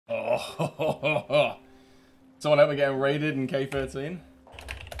Oh, someone ever getting raided in K13?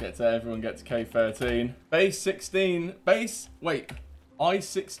 Everyone get to K13. Base 16. Base, wait.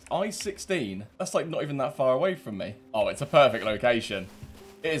 I-16? That's like not even that far away from me. Oh, it's a perfect location.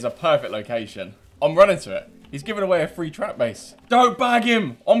 It is a perfect location. I'm running to it. He's giving away a free trap base. Don't bag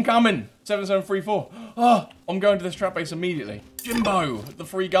him. I'm coming. 7734. Oh, I'm going to this trap base immediately. Jimbo, the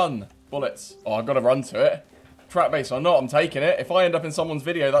free gun. Bullets. Oh, I've got to run to it. Trap base or not, I'm taking it. If I end up in someone's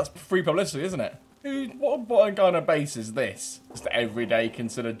video, that's free publicity, isn't it? What kind of base is this? Just every day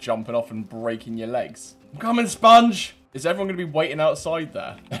consider jumping off and breaking your legs. I'm coming, Sponge. Is everyone going to be waiting outside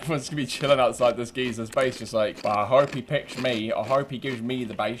there? Everyone's going to be chilling outside this geezer's base, just like, well, I hope he picks me. I hope he gives me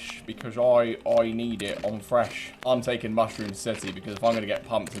the base because I need it. I'm fresh. I'm taking Mushroom City because if I'm going to get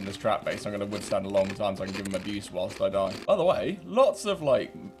pumped in this trap base, I'm going to withstand a long time so I can give him abuse whilst I die. By the way, lots of,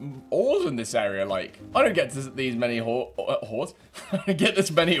 like, ores in this area. Like, I don't get these many ores. I don't get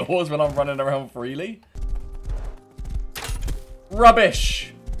this many ores when I'm running around freely.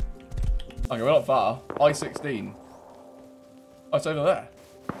 Rubbish. Okay, we're not far. I-16. Oh, it's over there.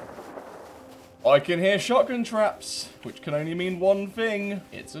 I can hear shotgun traps, which can only mean one thing.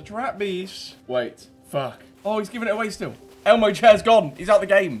 It's a trap beast. Wait, fuck. Oh, he's giving it away still. Elmo chair's gone. He's out the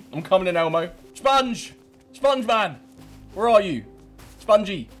game. I'm coming in, Elmo. Sponge! Sponge man! Where are you?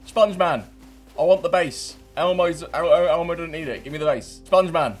 Spongy! Sponge man! I want the base. Elmo doesn't need it. Give me the base.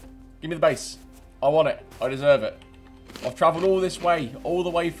 Sponge man! Give me the base. I want it. I deserve it. I've travelled all this way, all the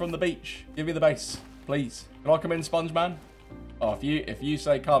way from the beach. Give me the base, please. Can I come in, Sponge man? Oh, if you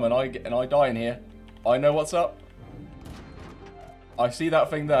say come and I die in here, I know what's up. I see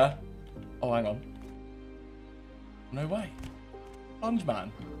that thing there. Oh, hang on. No way. Sponge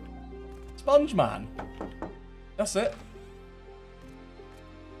man. Sponge man. That's it.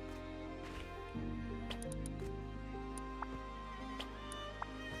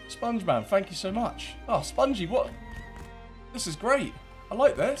 Sponge man, thank you so much. Oh, Spongy, what? This is great. I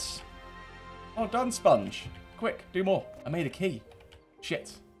like this. Oh, done, Sponge. Quick, do more. I made a key.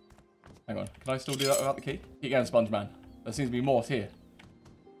 Shit. Hang on. Can I still do that without the key? Keep going, Sponge man. There seems to be more here.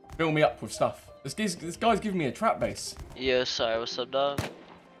 Fill me up with stuff. This guy's giving me a trap base. Yo, sorry, what's up, dog?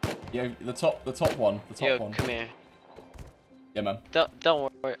 Yeah, the top one. The top Yo, one. come here. Yeah, man.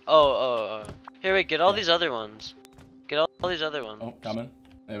 Don't worry. Oh. Here, wait, get all these other ones. Get all these other ones. Oh, coming.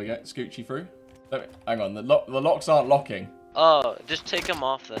 There we go. Scoochie through. Hang on. The locks aren't locking. Oh, just take them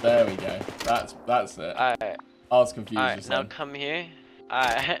off then. There we go. That's it. Alright. I was confused. Alright, now come here.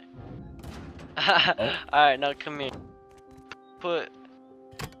 Alright. Oh. Alright, now come here. Put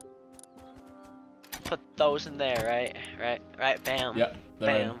those in there, right, bam. Yep,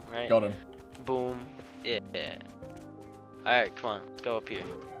 bam, right. Got him. Boom. Yeah. Alright, come on, let's go up here.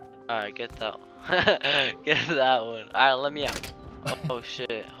 Alright, get that one. Get that one. Alright, let me out. Oh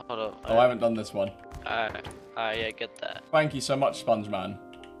shit, hold up. Oh, I haven't done this one. Alright, yeah, get that. Thank you so much, Sponge man.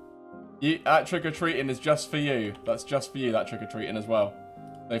 That trick-or-treating is just for you. That's just for you, that trick-or-treating as well.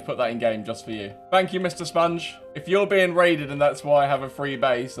 They've put that in game just for you. Thank you, Mr. Sponge. If you're being raided and that's why I have a free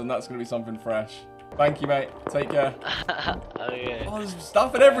base, then that's going to be something fresh. Thank you, mate. Take care. Okay. Oh, there's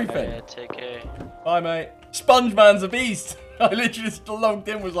stuff and everything. Yeah, take care. Bye, mate. Sponge man's a beast. I literally just logged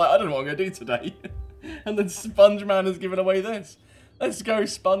in, was like, I don't know what I'm going to do today. And then Sponge man has given away this. Let's go,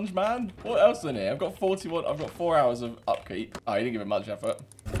 Sponge man. What else in here? I've got 4 hours of upkeep. Oh, he didn't give it much effort.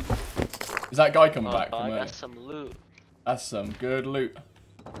 Is that guy coming back? I got some loot. That's some good loot.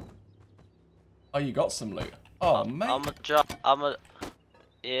 Oh, you got some loot. Oh, mate.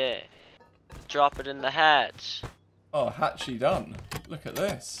 Yeah. Drop it in the hatch. Oh, hatchy done. Look at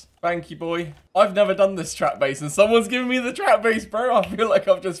this. Thank you, boy. I've never done this trap base and someone's giving me the trap base, bro. I feel like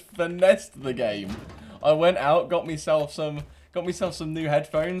I've just finessed the game. I went out, got myself some new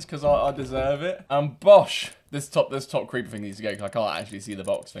headphones because I deserve it. And bosh, this top creeper thing needs to go because I can't actually see the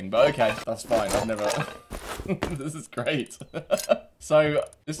box thing. But okay, that's fine. I've never. This is great. So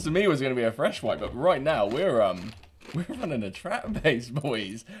this to me was going to be a fresh wipe, but right now we're running a trap base,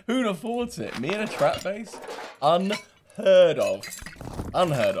 boys. Who'd have thought it? Me in a trap base? Unheard of.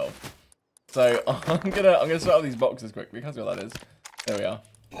 Unheard of. So I'm gonna sort out these boxes quick because what that is. There we are.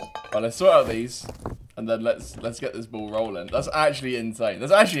 Right, let's sort out these. And then let's get this ball rolling. That's actually insane.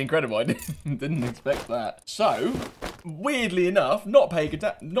 That's actually incredible. I didn't expect that. So, weirdly enough, not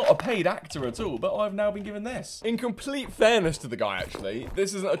a paid actor at all, but I've now been given this. In complete fairness to the guy, actually,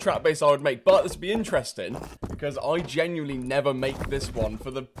 this isn't a trap base I would make, but this would be interesting because I genuinely never make this one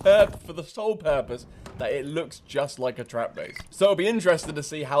for the sole purpose that it looks just like a trap base. So I'll be interested to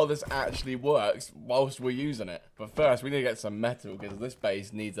see how this actually works whilst we're using it. But first, we need to get some metal because this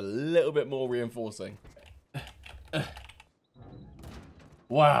base needs a little bit more reinforcing.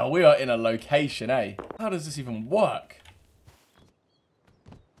 Wow, we are in a location, eh? How does this even work?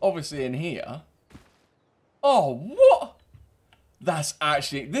 Obviously in here. Oh, what? That's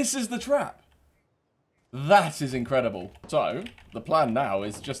actually... This is the trap. That is incredible. So, the plan now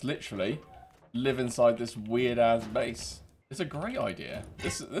is just literally live inside this weird-ass base. It's a great idea.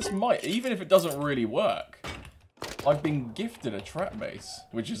 This might... Even if it doesn't really work, I've been gifted a trap base,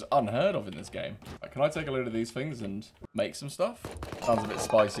 which is unheard of in this game. Can I take a load of these things and make some stuff? Sounds a bit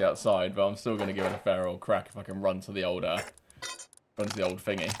spicy outside, but I'm still going to give it a fair old crack if I can run to the old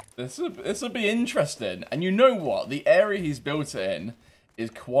thingy. This will be interesting. And you know what? The area he's built it in is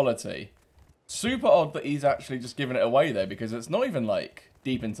quality. Super odd that he's actually just given it away there, because it's not even like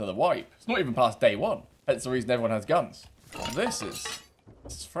deep into the wipe. It's not even past day one. That's the reason everyone has guns. This is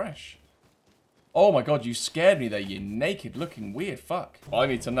fresh. Oh my god, you scared me there, you naked looking weird fuck. I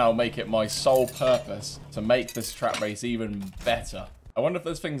need to now make it my sole purpose to make this trap base even better. I wonder if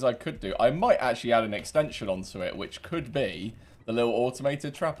there's things I could do. I might actually add an extension onto it, which could be the little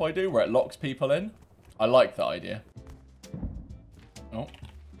automated trap I do where it locks people in. I like that idea. Oh,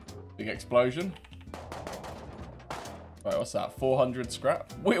 big explosion. Right, what's that? 400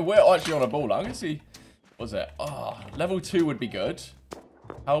 scrap? We're actually on a ball. I'm gonna see. What's it? Oh, level 2 would be good.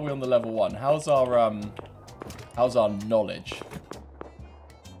 How are we on the level 1? How's our knowledge?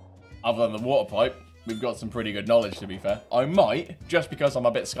 Other than the water pipe, we've got some pretty good knowledge, to be fair. I might, just because I'm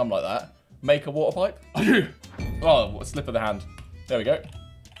a bit scum like that, make a water pipe. Oh, what a slip of the hand. There we go.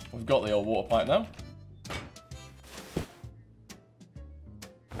 We've got the old water pipe now.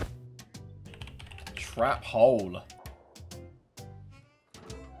 Trap hole.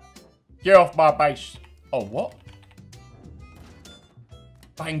 Get off my base. Oh, what?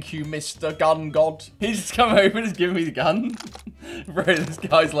 Thank you, Mr. Gun God. He's just come over and just given me the gun. Bro, this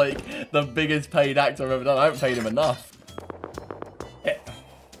guy's like the biggest paid actor I've ever done. I haven't paid him enough. Yeah.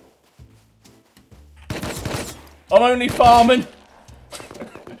 I'm only farming.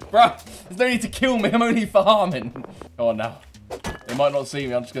 Bruh, there's no need to kill me. I'm only farming. Come on now. They might not see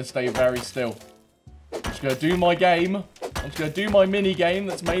me. I'm just going to stay very still. I'm just going to do my game. I'm just going to do my mini game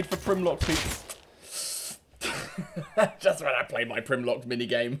that's made for Primlock people. Just when I played my Primlocked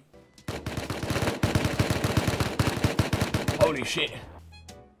minigame. Holy shit.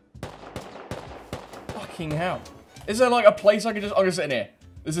 Fucking hell. Is there like a place I can just... I'm gonna sit in here.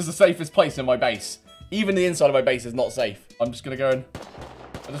 This is the safest place in my base. Even the inside of my base is not safe. I'm just gonna go and...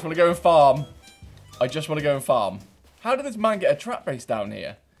 I just want to go and farm. I just want to go and farm. How did this man get a trap base down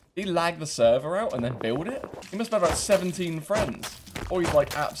here? Did he lag the server out and then build it? He must have about 17 friends. Or he's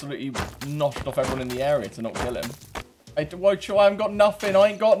like absolutely noshed off everyone in the area to not kill him. I haven't got nothing. I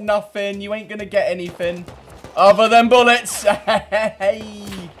ain't got nothing. You ain't gonna get anything. Other than bullets. Hey.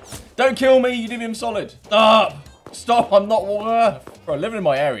 Don't kill me. You did him solid. Stop. Stop. I'm not worth. Bro, living in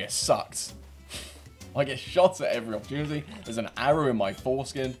my area sucks. I get shot at every opportunity. There's an arrow in my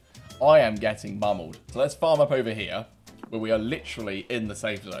foreskin. I am getting bummeled. So let's farm up over here, where we are literally in the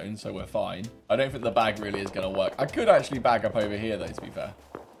safe zone, so we're fine. I don't think the bag really is going to work. I could actually bag up over here, though, to be fair.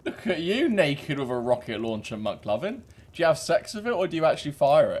 Look at you, naked with a rocket launcher, McLovin. Do you have sex with it, or do you actually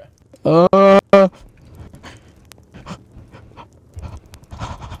fire it?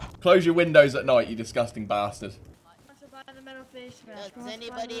 Close your windows at night, you disgusting bastard. Does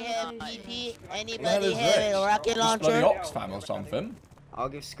anybody have PP? Anybody have a rocket launcher? Bloody Oxfam or something. I'll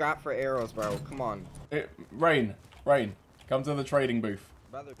give scrap for arrows, bro. Come on. Rain, come to the trading booth.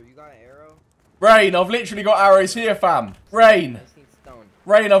 Brother, you got an arrow? Rain, I've literally got arrows here, fam. Rain, I just need stone.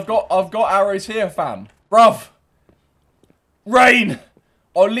 Rain, I've got arrows here, fam. Bruv. Rain,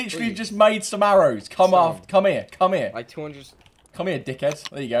 I literally Please. just made some arrows. Come here. Like 200. Come here, dickhead.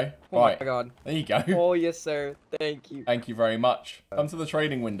 There you go. Oh Right. my god. There you go. Oh, yes, sir. Thank you. Thank you very much. Come to the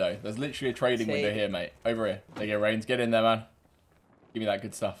trading window. There's literally a trading window here, mate. Over here. There you go, Rains. Get in there, man. Give me that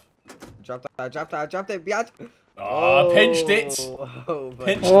good stuff. Drop that, biatch. Oh, pinched it. Oh,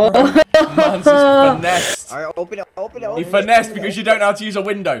 Pinched, bro. Man's just finessed. Alright, open it. He finessed because you don't know how to use a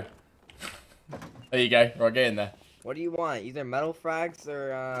window. There you go. Right, get in there. What do you want? Either metal frags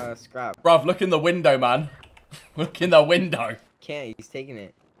or scrap? Bruv, look in the window, man. Look in the window. Can't, he's taking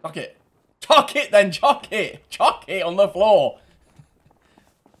it. Chuck it. Chuck it then, chuck it. Chuck it on the floor.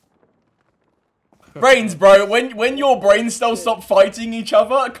 Brains, bro. When your brain cells stop fighting each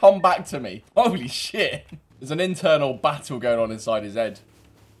other, come back to me. Holy shit. There's an internal battle going on inside his head.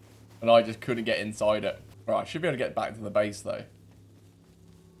 And I just couldn't get inside it. Right, I should be able to get back to the base, though.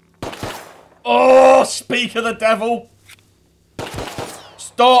 Oh, speak of the devil.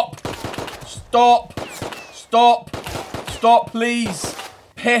 Stop. Stop. Stop. Stop, please.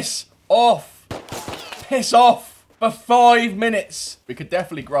 Piss off. Piss off. For 5 minutes. We could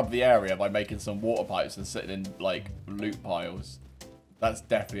definitely grub the area by making some water pipes and sitting in, like, loot piles. That's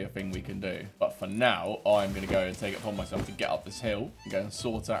definitely a thing we can do. But for now, I'm going to go and take it upon myself to get up this hill and go and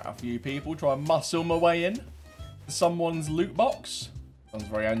sort out a few people. Try and muscle my way in to someone's loot box. Sounds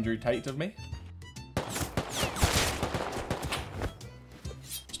very Andrew Tate of me.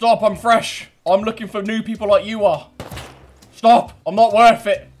 Stop, I'm fresh. I'm looking for new people like you are. Stop, I'm not worth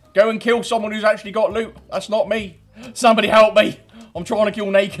it. Go and kill someone who's actually got loot. That's not me. Somebody help me. I'm trying to kill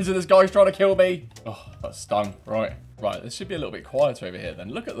nakeds and this guy's trying to kill me. Oh, that stung. Right. Right, this should be a little bit quieter over here then.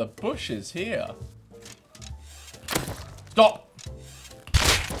 Look at the bushes here. Stop.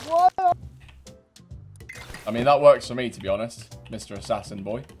 What? I mean, that works for me, to be honest, Mr. Assassin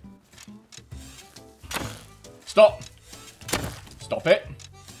Boy. Stop. Stop it.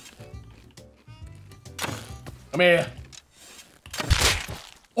 Come here.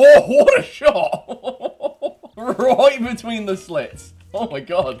 Oh, what a shot. Right between the slits. Oh my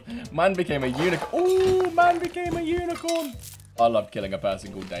god. Man became a unicorn. Oh, man became a unicorn. I love killing a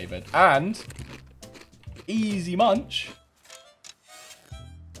person called David. And easy munch.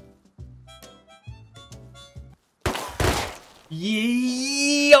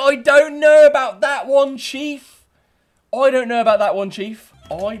 Yeah, I don't know about that one, Chief. I don't know about that one, Chief.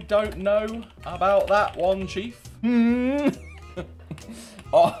 I don't know about that one, Chief.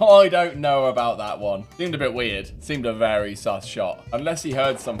 I don't know about that one. Seemed a bit weird. Seemed a very sus shot. Unless he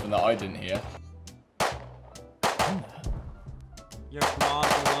heard something that I didn't hear. Your mom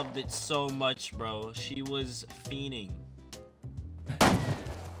loved it so much, bro. She was fiending.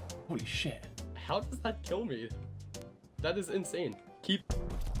 Holy shit. How does that kill me? That is insane. Keep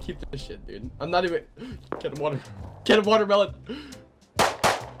this shit, dude. I'm not even... Get him water. Get him watermelon.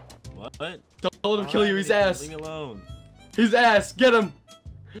 What? Don't let him kill you. He's ass. Leave me alone. His ass. Get him.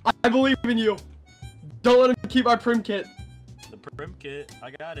 I believe in you. Don't let him keep our prim kit. The prim kit.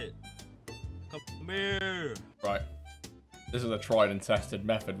 I got it. Come here. Right. This is a tried and tested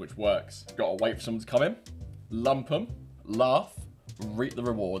method which works. Gotta wait for someone to come in, lump them, laugh, reap the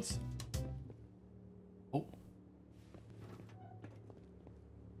rewards. Oh.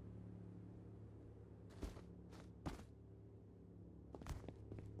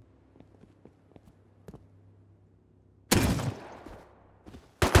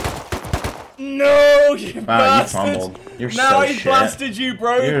 No, you bastard! You fumbled. You're now so I shit. blasted you,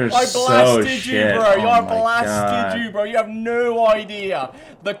 bro. You're I blasted so you, shit. bro. Oh I my blasted God. you, bro. You have no idea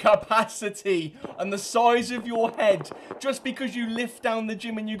the capacity and the size of your head. Just because you lift down the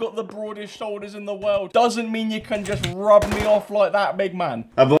gym and you got the broadest shoulders in the world doesn't mean you can just rub me off like that, big man.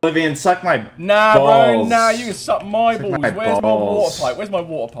 Oblivion, suck my Nah, balls. bro. Nah, you can suck my balls. my Where's my balls. water pipe? Where's my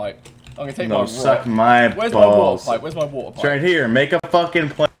water pipe? I'm gonna take my No, rock. suck my Where's balls. my water pipe? Where's my water It's pipe? right here. Make a fucking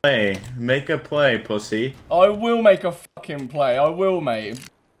play. Make a play, pussy. I will make a fucking play. I will, mate.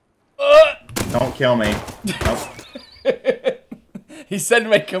 Don't kill me. Nope. He said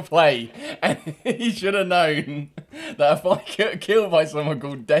make a play, and he should have known that if I get killed by someone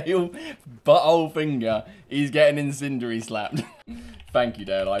called Dale Butthole Finger, he's getting incendiary slapped. Thank you,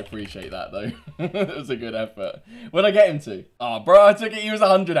 Dale. I appreciate that, though. It was a good effort. Where'd I get him to? Oh, bro, I took it. He was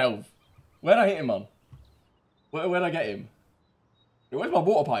 100 health. Where'd I hit him on? Where'd I get him? Where's my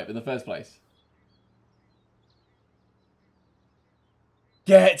water pipe in the first place?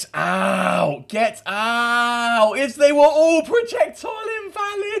 Get out! Get out! They were all projectile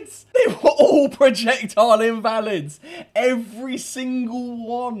invalids! They were all projectile invalids! Every single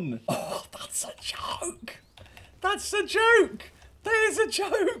one! Oh, that's a joke! That's a joke! That is a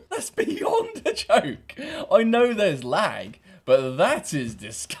joke! That's beyond a joke! I know there's lag, but that is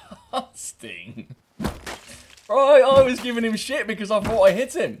disgusting. Right, I was giving him shit because I thought I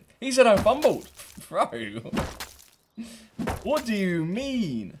hit him. He said I fumbled. Bro. What do you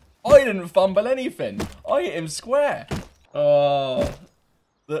mean? I didn't fumble anything. I hit him square. Oh.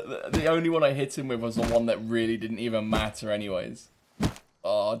 The only one I hit him with was the one that really didn't even matter anyways.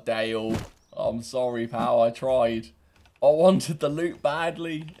 Oh, Dale. I'm sorry, pal. I tried. I wanted the loot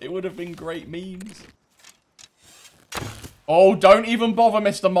badly. It would have been great memes. Oh, don't even bother,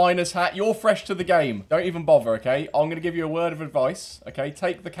 Mr. Minus Hat. You're fresh to the game. Don't even bother, okay? I'm going to give you a word of advice, okay?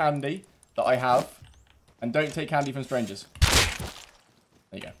 Take the candy that I have, and don't take candy from strangers.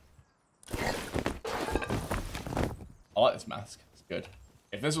 There you go. I like this mask. It's good.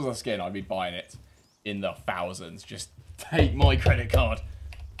 If this was a skin, I'd be buying it in the thousands. Just take my credit card.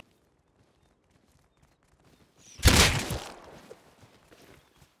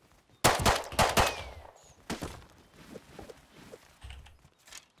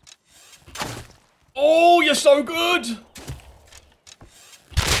 Oh, you're so good!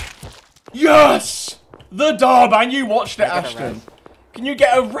 Yes! The dub, and you watched it, Ashton. Can you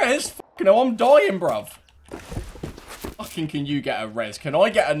get a res? Fucking hell, I'm dying, bruv. Fucking can you get a res? Can I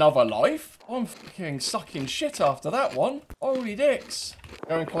get another life? I'm fucking sucking shit after that one. Holy dicks.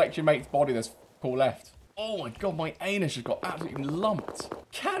 Go and collect your mate's body. There's 4 left. Oh my god, my anus just got absolutely lumped.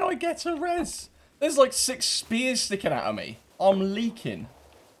 Can I get a res? There's like 6 spears sticking out of me. I'm leaking.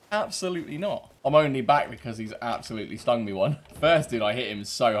 Absolutely not. I'm only back because he's absolutely stung me one. First dude, I hit him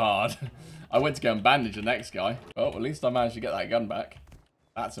so hard. I went to go and bandage the next guy. Well, at least I managed to get that gun back.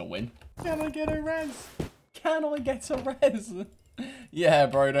 That's a win. Can I get a res? Can I get a res? Yeah,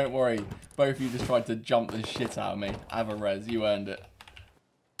 bro, don't worry. Both of you just tried to jump the shit out of me. Have a res. You earned it.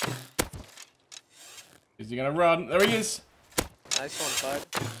 Is he going to run? There he is. Nice one, bud.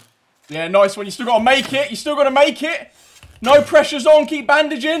 Yeah, nice one. You still got to make it. You still got to make it. No pressure's on. Keep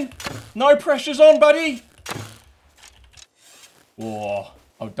bandaging. No pressure's on, buddy. Whoa.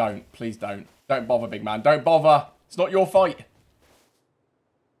 Oh, don't. Please don't. Don't bother, big man. Don't bother. It's not your fight.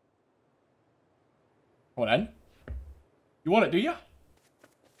 Come on, then. You want it, do you?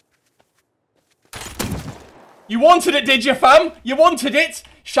 You wanted it, did you, fam? You wanted it?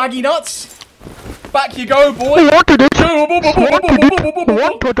 Shaggy nuts. Back you go, boy. I wanted it.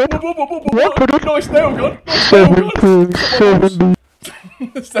 Nice nail gun. Nice nail gun.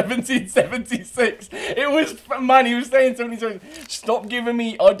 1776. It was, man, he was saying 1776. Stop giving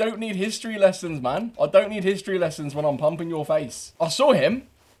me, I don't need history lessons, man. I don't need history lessons when I'm pumping your face. I saw him.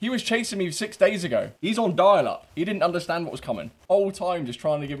 He was chasing me 6 days ago. He's on dial-up. He didn't understand what was coming. Whole time just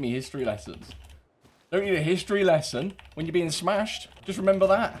trying to give me history lessons. Don't need a history lesson when you're being smashed. Just remember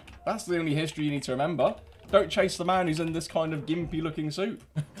that. That's the only history you need to remember. Don't chase the man who's in this kind of gimpy-looking suit.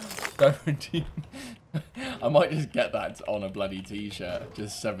 Don't you... I might just get that on a bloody t-shirt.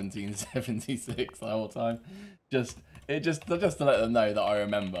 Just 1776 the whole time. Just to let them know that I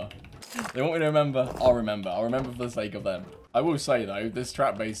remember. They want me to remember. I'll remember. I'll remember for the sake of them. I will say though, this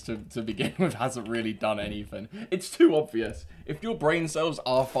trap base to begin with hasn't really done anything. It's too obvious. If your brain cells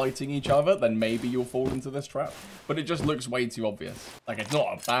are fighting each other, then maybe you'll fall into this trap. But it just looks way too obvious. Like, it's not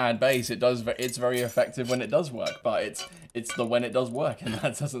a bad base. It's very effective when it does work. But it's the when it does work, and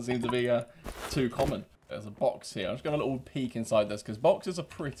that doesn't seem to be too common. There's a box here. I'm just going to have a little peek inside this because boxes are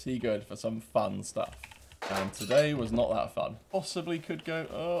pretty good for some fun stuff. And today was not that fun. Possibly could go...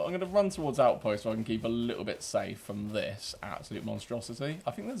 I'm going to run towards outpost so I can keep a little bit safe from this absolute monstrosity.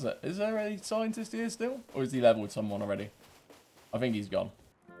 I think there's a... Is there a scientist here still? Or is he leveled someone already? I think he's gone.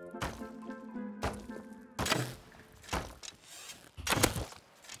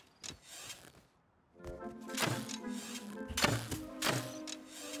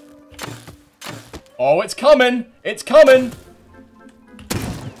 Oh, it's coming! It's coming!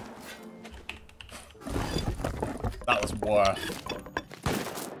 That was worth.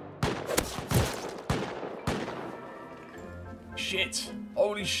 Shit.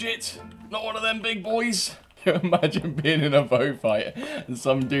 Holy shit. Not one of them big boys. Imagine being in a bow fight and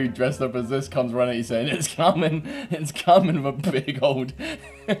some dude dressed up as this comes running at you saying, it's coming with a big old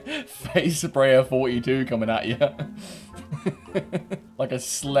face sprayer 42 coming at you. Like a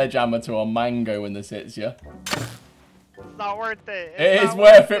sledgehammer to a mango when this hits you. It's not worth it. It is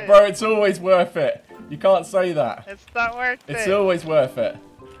worth it, bro. It's always worth it. You can't say that. It's not worth it. It's always worth it.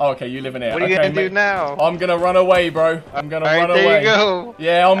 Oh, okay, you live in here. What are you gonna do now? I'm gonna run away, bro. I'm gonna run away. There you go.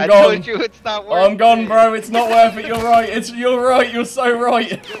 Yeah, I'm gone. I told you it's not worth it. I'm gone, bro. It's not worth it. You're right. You're right. You're so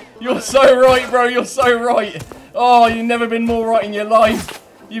right. You're so right, bro. You're so right. Oh, you've never been more right in your life.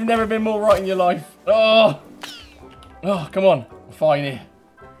 You've never been more right in your life. Oh. Oh, come on. We're fine here.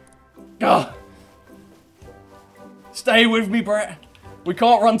 God. Stay with me, Brett. We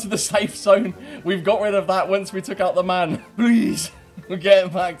can't run to the safe zone. We've got rid of that once we took out the man. Please. We're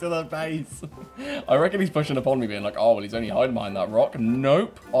getting back to the base. I reckon he's pushing upon me being like, oh, well, he's only hiding behind that rock.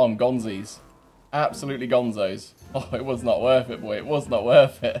 Nope. Oh, I'm gonzies. Absolutely gonzos. Oh, it was not worth it, boy. It was not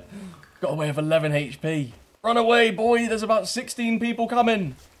worth it. Got away with 11 HP. Run away, boy. There's about 16 people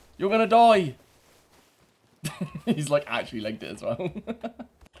coming. You're going to die. He's like actually legged it as well.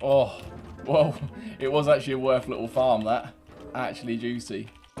 Oh, whoa. It was actually a worth little farm, that. Actually juicy.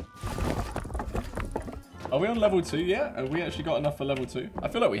 Are we on level 2 yet? Have we actually got enough for level 2? I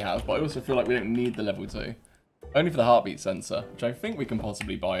feel like we have, but I also feel like we don't need the level 2. Only for the heartbeat sensor, which I think we can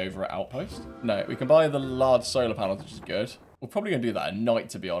possibly buy over at Outpost. No, we can buy the large solar panels, which is good. We're probably going to do that at night,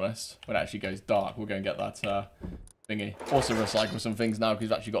 to be honest. When it actually goes dark, we'll go and get that thingy. Also recycle some things now, because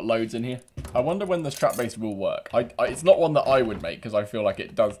we've actually got loads in here. I wonder when this trap base will work. It's not one that I would make, because I feel like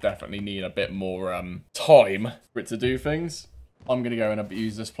it does definitely need a bit more time for it to do things. I'm going to go and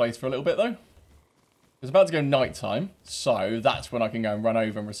abuse this place for a little bit, though. It's about to go nighttime, so that's when I can go and run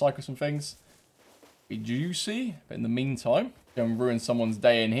over and recycle some things. Be juicy. But in the meantime, go and ruin someone's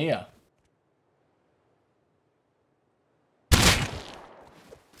day in here.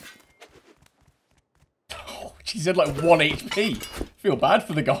 Oh, she's had like 1 HP. Feel bad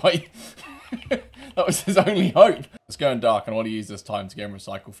for the guy. That was his only hope. It's going dark and I want to use this time to go and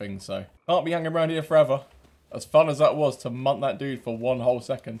recycle things, so can't be hanging around here forever. As fun as that was to munt that dude for 1 whole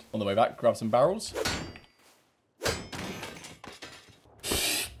second. On the way back, grab some barrels.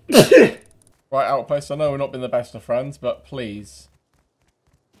 Right, Outpost, I know we've not been the best of friends, but please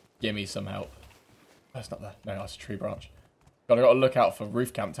give me some help. That's not there. No, that's a tree branch. Gotta look out for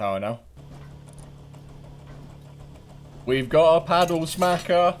roof camp tower now. We've got a paddle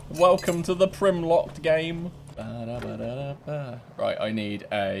smacker. Welcome to the Primlocked game. Right, I need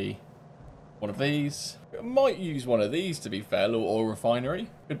one of these. I might use one of these, to be fair, little oil refinery.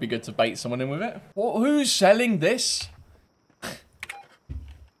 Could be good to bait someone in with it. What? Who's selling this?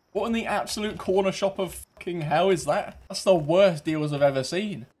 What in the absolute corner shop of fucking hell is that? That's the worst deals I've ever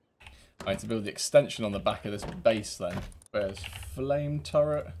seen. I need to build the extension on the back of this base then. Where's flame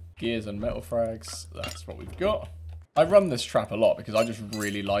turret? Gears and metal frags. That's what we've got. I run this trap a lot because I just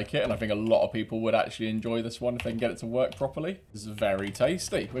really like it, and I think a lot of people would actually enjoy this one if they can get it to work properly. This is very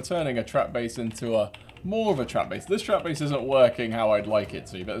tasty. We're turning a trap base into more of a trap base. This trap base isn't working how I'd like it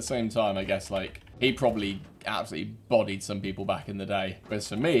to, but at the same time, I guess, like, he probably absolutely bodied some people back in the day. Whereas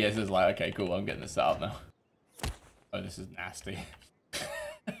for me, it's just like, okay, cool, I'm getting this set up now. Oh, this is nasty.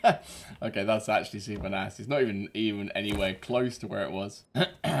 Okay, that's actually super nasty. It's not even anywhere close to where it was.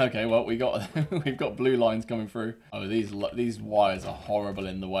 Okay, well, we've got blue lines coming through. Oh, these wires are horrible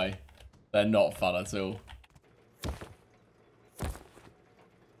in the way. They're not fun at all.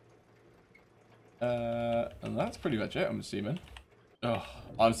 And that's pretty much it, I'm assuming. Oh,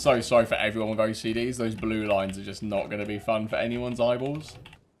 I'm so sorry for everyone with OCDs. Those blue lines are just not going to be fun for anyone's eyeballs.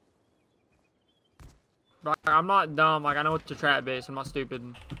 Like, I'm not dumb. Like, I know it's a trap base. I'm not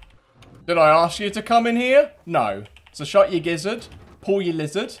stupid. Did I ask you to come in here? No. So shut your gizzard, pull your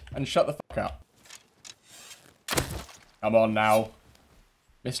lizard, and shut the fuck up. Come on now.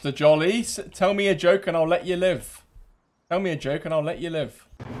 Mr. Jolly, tell me a joke and I'll let you live. Tell me a joke and I'll let you live.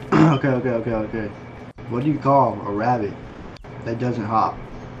 Okay. What do you call a rabbit that doesn't hop?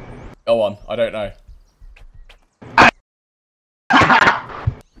 Go on, I don't know.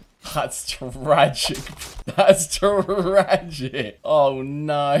 That's tragic. That's tragic. Oh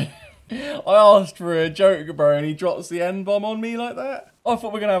no. I asked for a joke, bro, and he drops the N-bomb on me like that? I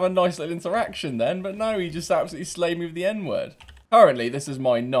thought we were going to have a nice little interaction then, but no, he just absolutely slayed me with the N-word. Currently, this is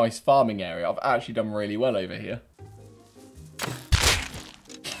my nice farming area. I've actually done really well over here.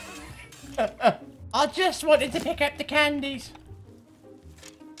 I just wanted to pick up the candies.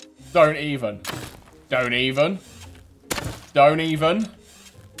 Don't even. Don't even. Don't even.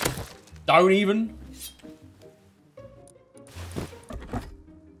 Don't even.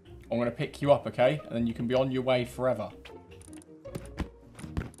 I'm going to pick you up, okay? And then you can be on your way forever.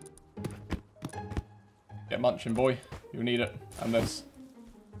 Get munching, boy. You'll need it. And this.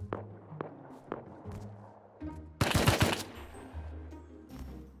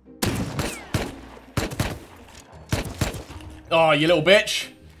 Oh, you little bitch.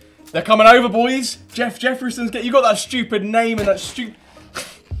 They're coming over, boys. Jeff Jefferson's you got that stupid name and that stupid...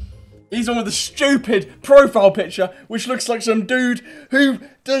 He's on with the stupid profile picture, which looks like some dude who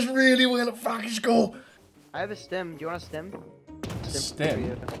does really well at fucking school. I have a stem. Do you want a stem?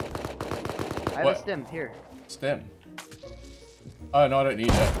 Stem? I have a stem here. Stem? Oh, no, I don't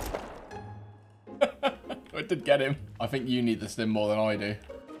need it. I did get him. I think you need the stem more than I do.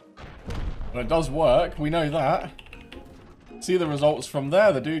 But it does work. We know that. See the results from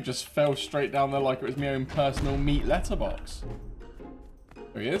there. The dude just fell straight down there like it was my own personal meat letterbox.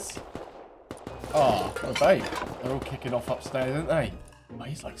 There he is. Oh, what a babe. They're all kicking off upstairs, aren't they? Oh,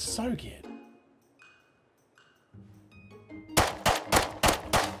 he's like so good.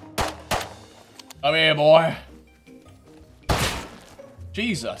 Come here, boy.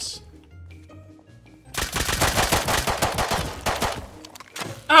 Jesus.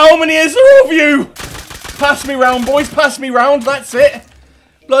 How many is there of you? Pass me round, boys. Pass me round. That's it.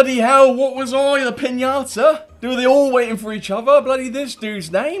 Bloody hell, what was I? The pinata? Were they all waiting for each other? Bloody this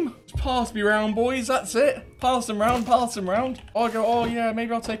dude's name. Just pass me round, boys. That's it. Pass them round, pass them round. I go, oh yeah,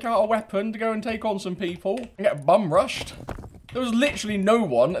 maybe I'll take out a weapon to go and take on some people and get bum rushed. There was literally no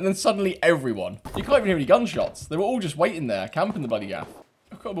one, and then suddenly everyone. You can't even hear any gunshots. They were all just waiting there, camping the bloody gaff.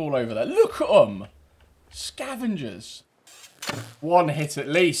 Look at them all over there. Look at them. Scavengers. One hit at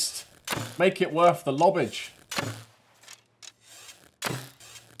least. Make it worth the lobbage.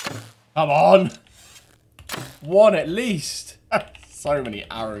 Come on. One at least. So many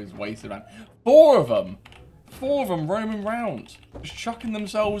arrows wasted, man. 4 of them. 4 of them roaming round. Just chucking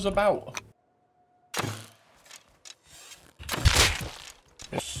themselves about.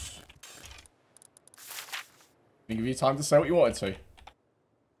 Yes. Can give you time to say what you wanted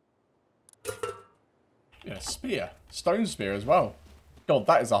to. Yeah, spear. Stone spear as well. God,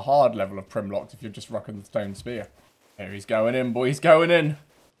 that is a hard level of Primlocked if you're just rocking the stone spear. Here he's going in, boy. He's going in.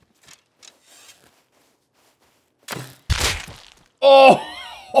 Oh!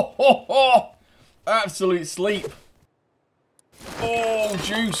 Absolute sleep. Oh,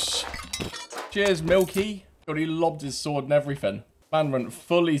 juice. Cheers, Milky. God, he lobbed his sword and everything. Man went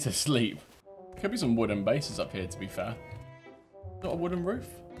fully to sleep. Could be some wooden bases up here, to be fair. Got a wooden roof?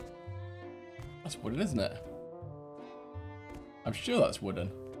 That's wooden, isn't it? I'm sure that's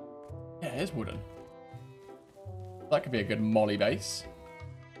wooden. Yeah, it is wooden. That could be a good molly base.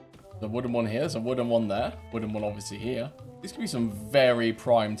 There's a wooden one here. There's a wooden one there. Wooden one obviously here. These could be some very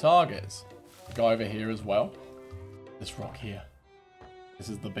prime targets. The guy over here as well. This rock here. This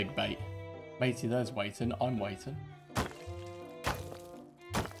is the big bait. Matey there's waiting. I'm waiting.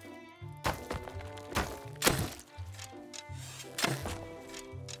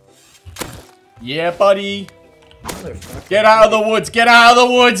 Yeah, buddy. Get out of the woods. Get out of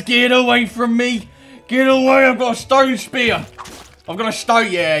the woods. Get away from me. Get away. I've got a stone spear. I've got a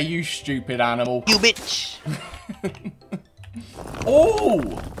stone. Yeah, you stupid animal. You bitch.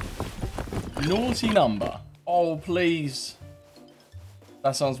 Oh. Naughty number. Oh, please.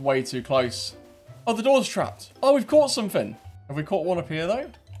 That sounds way too close. Oh, the door's trapped. Oh, we've caught something. Have we caught one up here,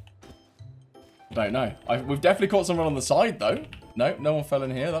 though? I don't know. We've definitely caught someone on the side, though. No, no one fell in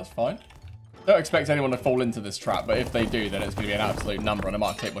here. That's fine. Don't expect anyone to fall into this trap, but if they do, then it's going to be an absolute number, and I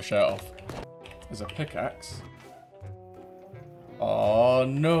might take my shirt off. There's a pickaxe. Oh,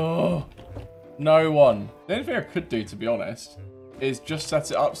 no. No one. The only thing I could do, to be honest, is just set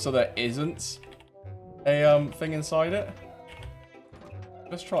it up so there isn't a thing inside it.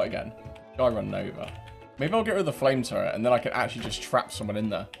 Let's try it again. Guy running over. Maybe I'll get rid of the flame turret, and then I can actually just trap someone in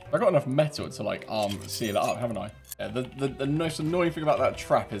there. I've got enough metal to, like, seal it up, haven't I? Yeah, the most annoying thing about that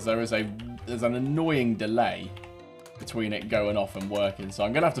trap is there's an annoying delay between it going off and working. So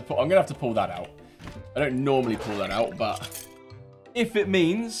I'm gonna have to pull that out. I don't normally pull that out, but if it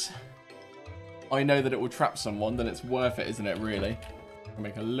means I know that it will trap someone, then it's worth it, isn't it? Really? I'll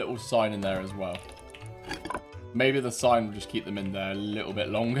make a little sign in there as well. Maybe the sign will just keep them in there a little bit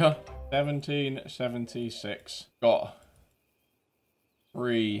longer. 1776. Got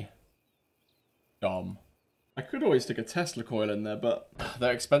 3 Dom. I could always stick a Tesla coil in there, but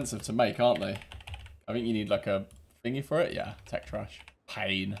they're expensive to make, aren't they? I think you need like a thingy for it. Yeah, tech trash.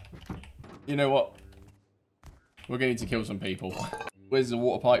 Pain. You know what? We're going to need to kill some people. Where's the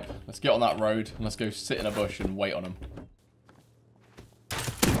water pipe? Let's get on that road and let's go sit in a bush and wait on them.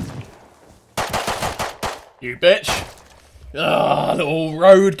 You bitch. Ah, little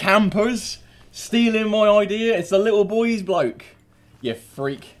road campers. Stealing my idea. It's the little boy's bloke. You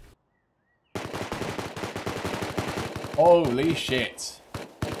freak. Holy shit.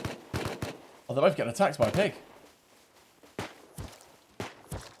 Oh, they're both getting attacked by a pig.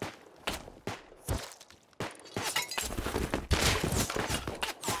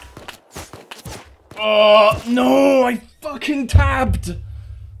 Oh, no, I fucking tabbed.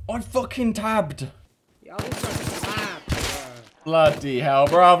 Bloody hell,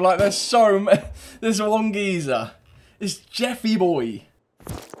 bro. Like, there's so many. There's one geezer. It's Jeffy boy.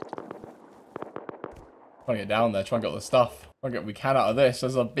 Trying to get down there, try and get all the stuff. Try and get what we can out of this.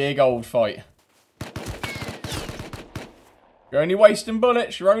 There's a big old fight. You're only wasting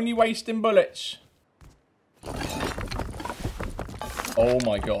bullets. You're only wasting bullets. Oh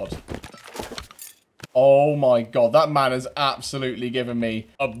my god. Oh my god. That man has absolutely given me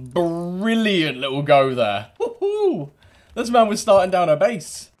a brilliant little go there. Woohoo! This man was starting down a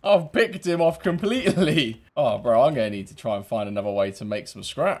base. I've picked him off completely. Oh, bro, I'm going to need to try and find another way to make some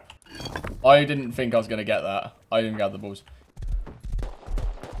scrap. I didn't think I was going to get that. I didn't gather the balls.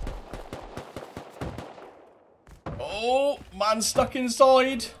 Oh, man stuck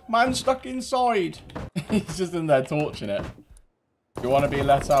inside. Man stuck inside. He's just in there torching it. You want to be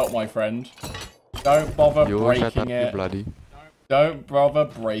let out, my friend? Don't bother breaking it. Bloody. Don't bother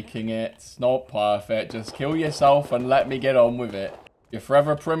breaking it. It's not perfect. Just kill yourself and let me get on with it. You're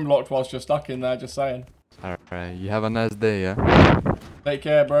forever Primlocked whilst you're stuck in there, just saying. Alright, you have a nice day, yeah? Take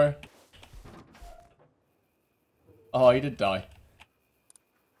care, bro. Oh, he did die.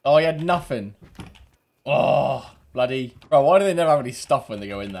 Oh, he had nothing. Oh, bloody. Bro, why do they never have any stuff when they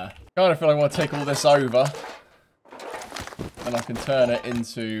go in there? I kind of feel like I want to take all this over. And I can turn it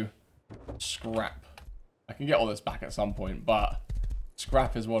into scrap. I can get all this back at some point, but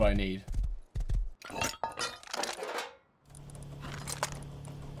Scrap is what I need.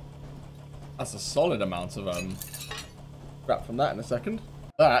 That's a solid amount of scrap from that in a second.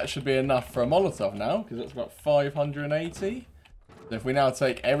 That should be enough for a Molotov now, because it's got 580. So if we now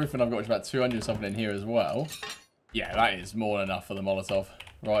take everything I've got, which is about 200 something in here as well. Yeah, that is more than enough for the Molotov.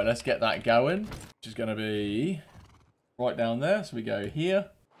 Right, let's get that going. Which is going to be right down there. So we go here.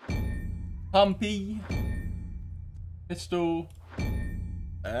 Pumpy. Pistol.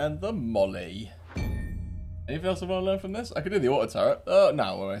 And the molly. Anything else I want to learn from this? I could do the auto turret.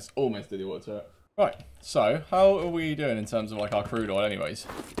 No, almost did the auto turret. Right, so how are we doing in terms of like our crude oil anyways?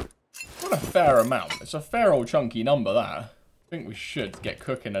 Not a fair amount. It's a fair old chunky number, that. I think we should get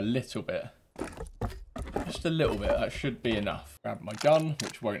cooking a little bit. Just a little bit. That should be enough. Grab my gun,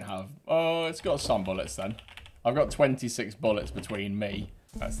 which won't have... Oh, it's got some bullets then. I've got 26 bullets between me.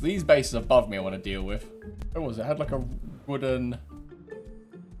 That's these bases above me I want to deal with. Oh, was it? It had like a wooden...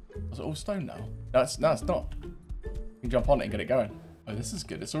 Was it all stone now? No, it's not. You can jump on it and get it going. Oh, this is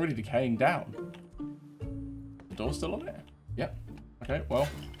good. It's already decaying down. The door's still on it? Yep. Okay, well.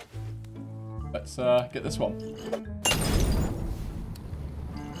 Let's get this one.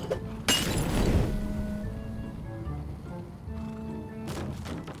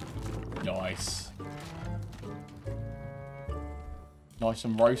 Nice. Nice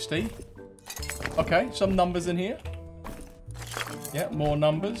and roasty. Okay, some numbers in here. Yeah, more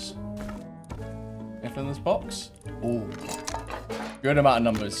numbers. Anything in this box? Oh, good amount of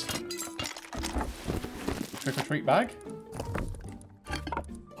numbers. Trick or treat bag.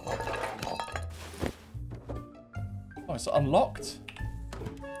 Oh, it's unlocked.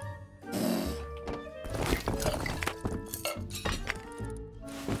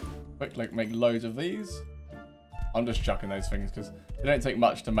 Quick, like, make loads of these. I'm just chucking those things because they don't take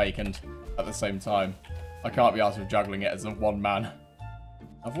much to make, and at the same time, I can't be asked with juggling it as a one man.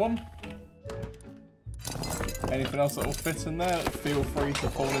 Have one. Anything else that will fit in there? Feel free to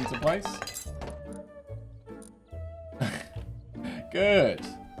fall into place. Good.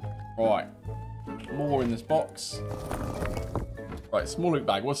 Right. More in this box. Right, small loot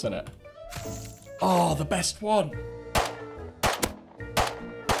bag. What's in it? Oh, the best one.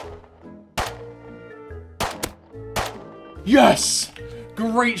 Yes!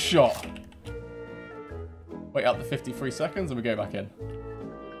 Great shot. Wait out the 53 seconds and we go back in.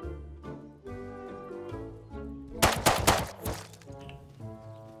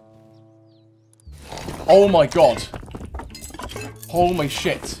 Oh my god. Holy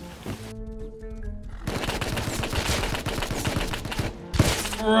shit.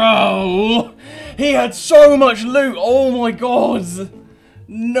 Bro! He had so much loot! Oh my god!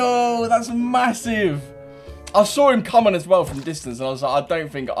 No, that's massive! I saw him coming as well from distance and I was like, I don't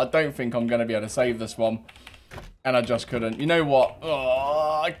think I'm gonna be able to save this one. And I just couldn't. You know what?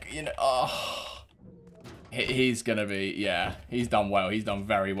 Oh, he's gonna be, yeah, he's done well. He's done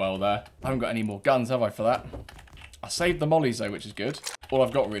very well there. I haven't got any more guns, have I, for that? I saved the mollies though, which is good. All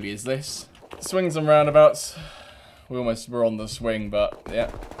I've got really is this. Swings and roundabouts. We almost were on the swing, but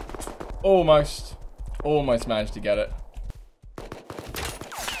yeah. Almost managed to get it.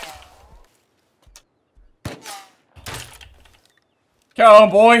 Come on,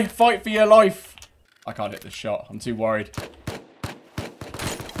 boy. Fight for your life. I can't hit this shot. I'm too worried.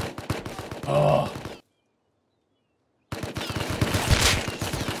 Oh.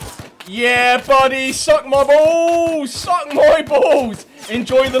 Yeah, buddy. Suck my balls. Suck my balls.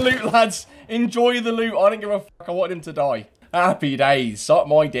 Enjoy the loot, lads. Enjoy the loot. I don't give a fuck. I wanted him to die. Happy days. Suck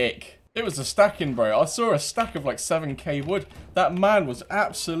my dick. It was a stacking, bro. I saw a stack of like 7k wood. That man was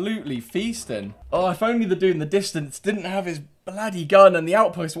absolutely feasting. Oh, if only the dude in the distance didn't have his bloody gun and the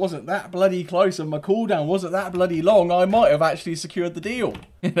outpost wasn't that bloody close and my cooldown wasn't that bloody long, I might have actually secured the deal.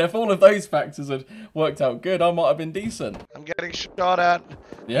 If all of those factors had worked out good, I might have been decent. I'm getting shot at.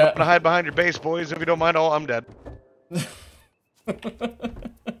 Yeah. I'm gonna hide behind your base, boys. If you don't mind, oh, I'm dead. I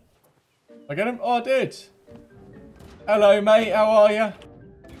get him? Oh, I did. Hello, mate. How are you?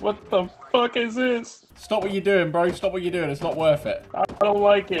 What the fuck is this? Stop what you're doing, bro. Stop what you're doing. It's not worth it. I don't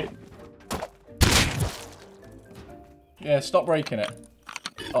like it. Yeah, stop breaking it.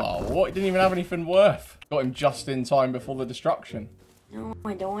 Oh, what? He didn't even have anything worth. Got him just in time before the destruction. No,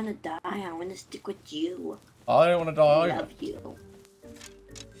 I don't want to die. I want to stick with you. I don't want to die I either. love you.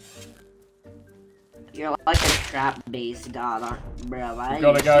 You're like a trap-based god, bro. Why You've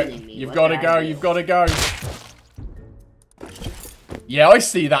got to go. You've got to go. You've got to go. Yeah, I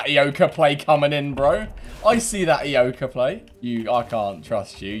see that Ioka play coming in, bro. I see that Ioka play. I can't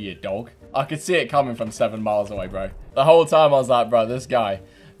trust you, you dog. I could see it coming from 7 miles away, bro. The whole time I was like, bro, this guy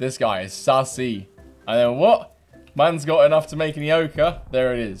is sassy. And then what? Man's got enough to make an Ioka.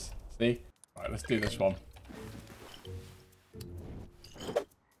 There it is. See? Right, let's do this one.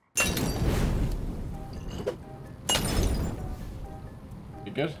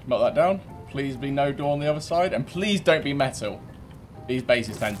 You good? Melt that down. Please be no door on the other side. And please don't be metal. These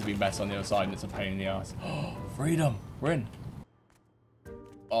bases tend to be metal on the other side and it's a pain in the ass. Oh, freedom. We're in.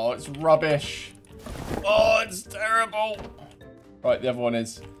 Oh, it's rubbish. Oh, it's terrible. Right, the other one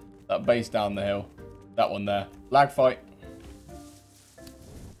is that base down the hill. That one there. Lag fight.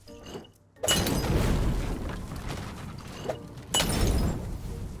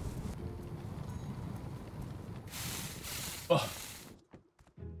 Oh.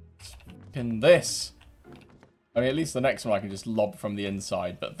 In this. I mean, at least the next one I can just lob from the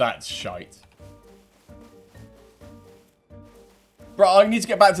inside, but that's shite. Bro, I need to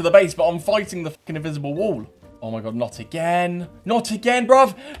get back to the base, but I'm fighting the fucking invisible wall. Oh my god, not again. Not again,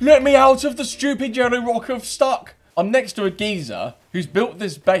 bruv. Let me out of the stupid yellow rock of stuck. I'm next to a geezer who's built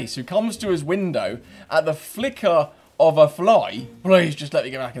this base, who comes to his window at the flicker of a fly. Please, just let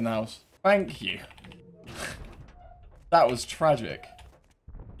me get back in the house. Thank you. That was tragic.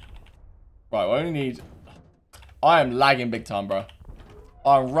 Right, we only need... I am lagging big time, bro.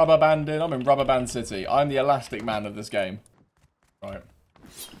 I'm rubber banding. I'm in Rubber Band City. I'm the elastic man of this game. Right.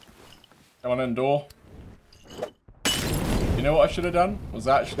 Come on in, door. You know what I should have done? Was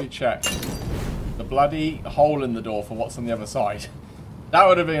actually check the bloody hole in the door for what's on the other side. That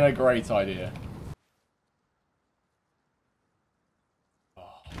would have been a great idea.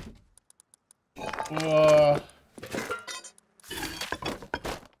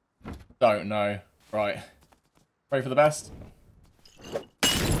 Don't know. Right. Pray for the best.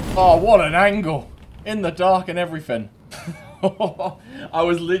 Oh, what an angle. In the dark and everything. I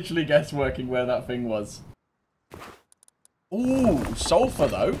was literally guessworking where that thing was. Ooh, sulfur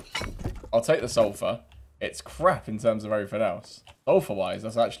though. I'll take the sulfur. It's crap in terms of everything else. Sulfur wise,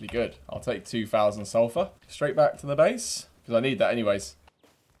 that's actually good. I'll take 2,000 sulfur. Straight back to the base. Because I need that anyways.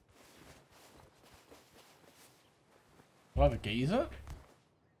 Do I have a geezer?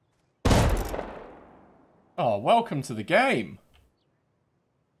 Oh, welcome to the game.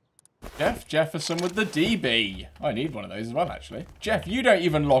 Jeff Jefferson with the DB. I need one of those as well, actually. Jeff, you don't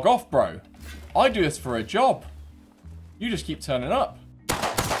even log off, bro. I do this for a job. You just keep turning up.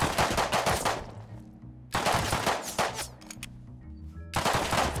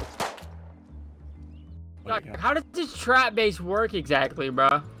 Like, how does this trap base work exactly,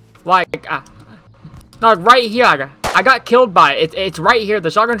 bro? Like, right here, I got killed by it. It's right here.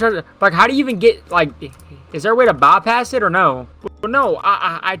 The shotgun trap. Like, how do you even get, like, is there a way to bypass it or no? Well, no,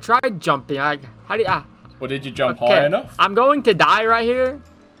 I tried jumping. How do you, well, did you jump high enough? I'm going to die right here.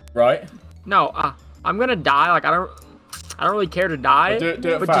 Right. No, I'm gonna die. Like, I don't really care to die. Well, do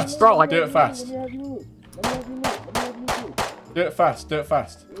it but fast. Just, bro, like, do it fast. Do it fast. Do it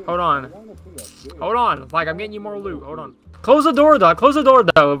fast. Hold on. Hold on. Like, I'm getting you more loot. Hold on. Close the door, though. Close the door,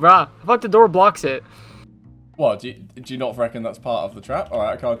 though, bruh. I feel like the door blocks it. What? Do you not reckon that's part of the trap? All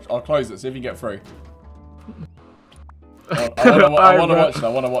right, I'll close it. See if you can get through. I want to watch though.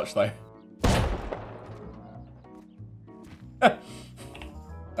 I want to watch though.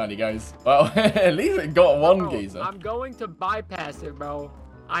 Down he goes. Well, at least it got one geezer. I'm going to bypass it, bro.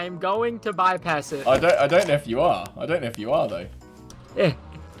 I am going to bypass it. I don't know if you are. I don't know if you are though.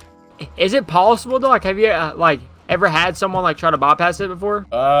 Is it possible though? Like, have you like ever had someone like try to bypass it before?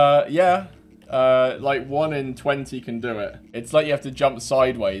 Yeah. Like 1 in 20 can do it. It's like you have to jump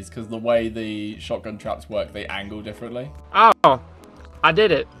sideways because the way the shotgun traps work, they angle differently. Oh, I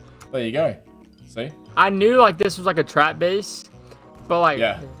did it. There you go. See? I knew like this was like a trap base, but like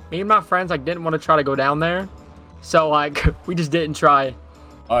me and my friends like didn't want to try to go down there, so like we just didn't try.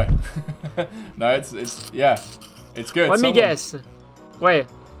 Oh, no, it's yeah, it's good. Let me guess. Wait.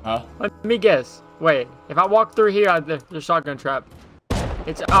 Huh? Let me guess. Wait. If I walk through here, the shotgun trap.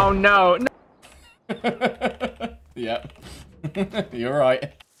 It's oh no. Yeah. You're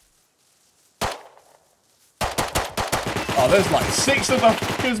right. Oh, there's like 6 of the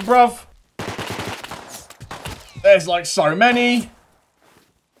fuckers, bruv. There's like so many.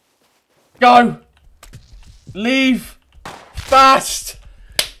 Go. Leave. Fast.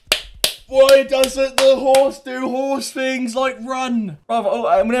 Why doesn't the horse do horse things like run?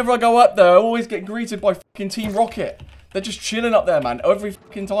 Bruv, whenever I go up there, I always get greeted by fucking Team Rocket. They're just chilling up there, man. Every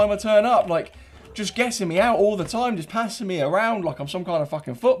fucking time I turn up, like, just guessing me out all the time, just passing me around like I'm some kind of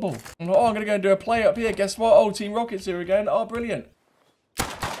fucking football. I'm like, oh, I'm gonna go and do a play up here. Guess what? Oh, Team Rocket's here again. Oh, brilliant.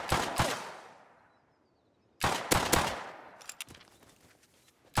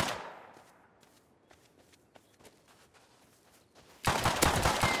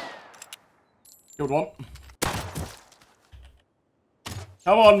 Killed one.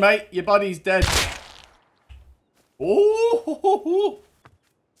 Come on, mate. Your buddy's dead. Ooh.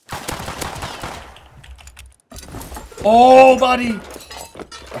 Oh, buddy.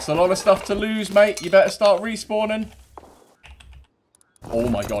 That's a lot of stuff to lose, mate. You better start respawning. Oh,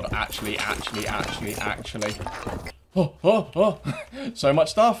 my God. Actually. Oh. So much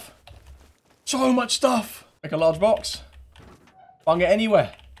stuff. So much stuff. Make a large box. Bung it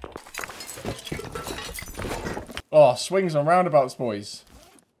anywhere. Oh, swings and roundabouts, boys.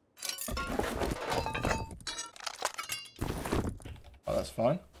 Oh, that's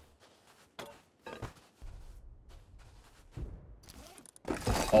fine.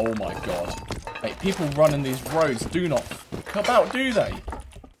 Oh my god. Mate, people running these roads do not come out, do they?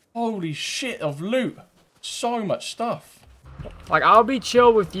 Holy shit of loot. So much stuff. Like, I'll be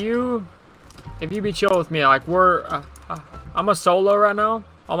chill with you if you be chill with me. Like, I'm a solo right now.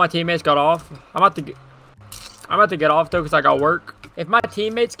 All my teammates got off. I'm about to get off, though, because I got work. If my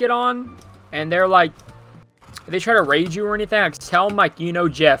teammates get on and they're like, if they try to raid you or anything, like, tell them, like, you know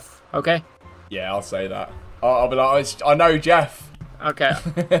Jeff, okay? Yeah, I'll say that. I'll be like, I know Jeff. Okay.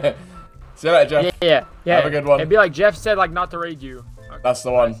 See you later, Jeff. Yeah. Have a good one. It'd be like Jeff said, like, not to raid you. Okay. That's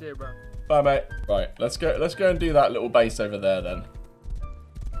the one. That's it, bro. Bye, mate. Right, let's go and do that little base over there, then.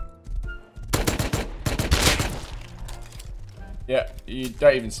 Yeah, you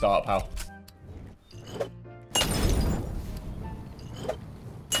don't even start, pal.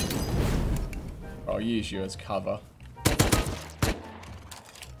 I'll use you as cover.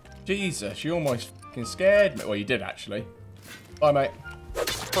 Jesus, you almost fucking scared me. Well, you did, actually. Bye, mate.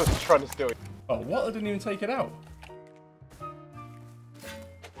 I was trying to steal it. Oh, what? I didn't even take it out.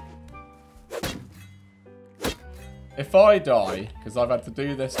 If I die, because I've had to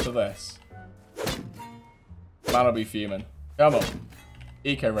do this to this, man will be fuming. Come on.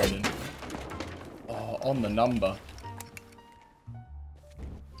 Eco raiding. Oh, on the number.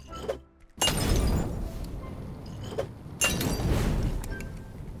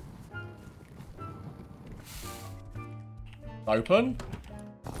 Open.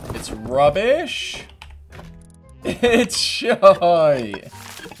 It's rubbish. It's shy.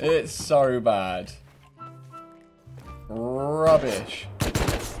 It's so bad. Rubbish.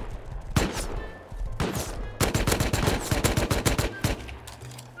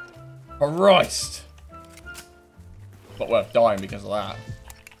 Christ. Not worth dying because of that.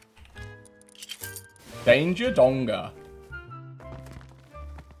 Danger Donga.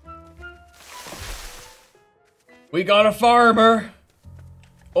 We got a farmer.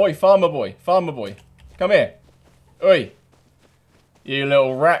 Oi, farmer boy. Farmer boy. Come here. Oi. You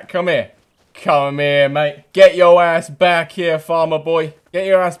little rat, come here. Come here, mate. Get your ass back here, farmer boy. Get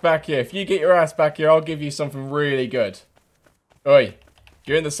your ass back here. If you get your ass back here, I'll give you something really good. Oi.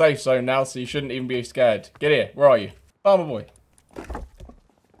 You're in the safe zone now, so you shouldn't even be scared. Get here. Where are you? Farmer boy.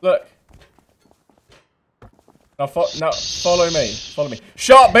 Look. Now, follow me. Follow me.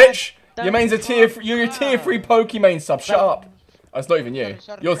 Shut up, bitch! Your main's you're a tier 3 Pokemon sub. Shut up. Oh, it's not even you.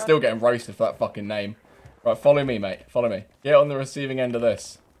 You're still getting roasted for that fucking name. Right, follow me, mate. Follow me. Get on the receiving end of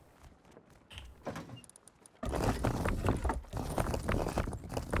this.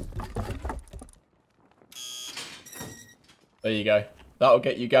 There you go. That'll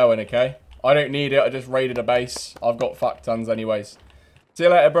get you going, okay? I don't need it. I just raided a base. I've got fuck tons anyways. See you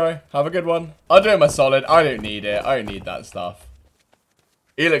later, bro. Have a good one. I'll do him a solid. I don't need it. I don't need that stuff.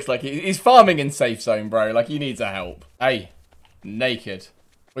 He looks like he's farming in safe zone, bro. Like, he needs a help. Hey, naked.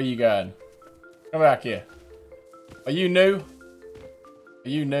 Where you going? Come back here. Are you new? Are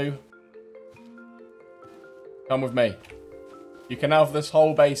you new? Come with me. You can have this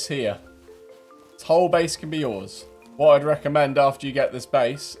whole base here. This whole base can be yours. What I'd recommend after you get this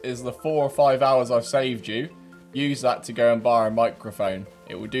base is the 4 or 5 hours I've saved you. Use that to go and buy a microphone.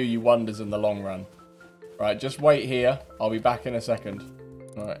 It will do you wonders in the long run. Right, just wait here. I'll be back in a second.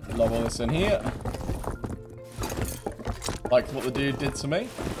 Alright, lob all this in here. Like what the dude did to me.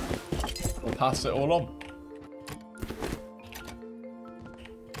 We'll pass it all on.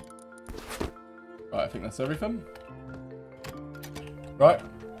 Right, I think that's everything. Right.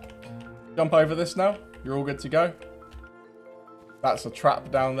 Jump over this now. You're all good to go. That's a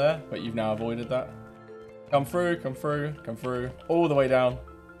trap down there, but you've now avoided that. Come through, come through, come through. All the way down.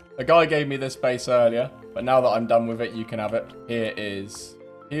 A guy gave me this base earlier, but now that I'm done with it, you can have it. Here is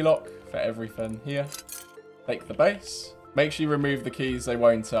key lock for everything here. Take the base. Make sure you remove the keys. They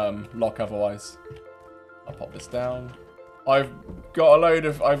won't lock otherwise. I'll pop this down. I've got a load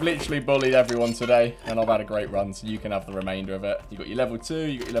of... I've literally bullied everyone today, and I've had a great run, so you can have the remainder of it. You got your level 2,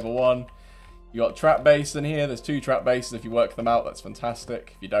 you got your level 1. You got trap base in here. There's 2 trap bases. If you work them out, that's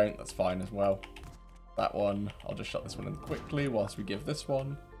fantastic. If you don't, that's fine as well. That one. I'll just shut this one in quickly whilst we give this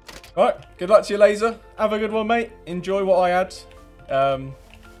one. Right, good luck to you, Laser. Have a good one, mate. Enjoy what I had.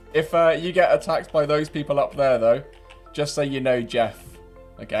 If you get attacked by those people up there, though, just so you know Jeff.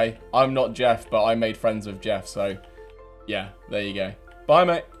 Okay? I'm not Jeff, but I made friends with Jeff, so yeah, there you go. Bye,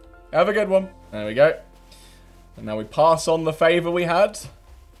 mate. Have a good one. There we go. And now we pass on the favour we had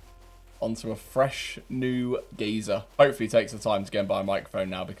onto a fresh new geezer. Hopefully he takes the time to go and buy a microphone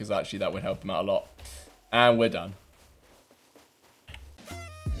now, because actually that would help him out a lot. And we're done.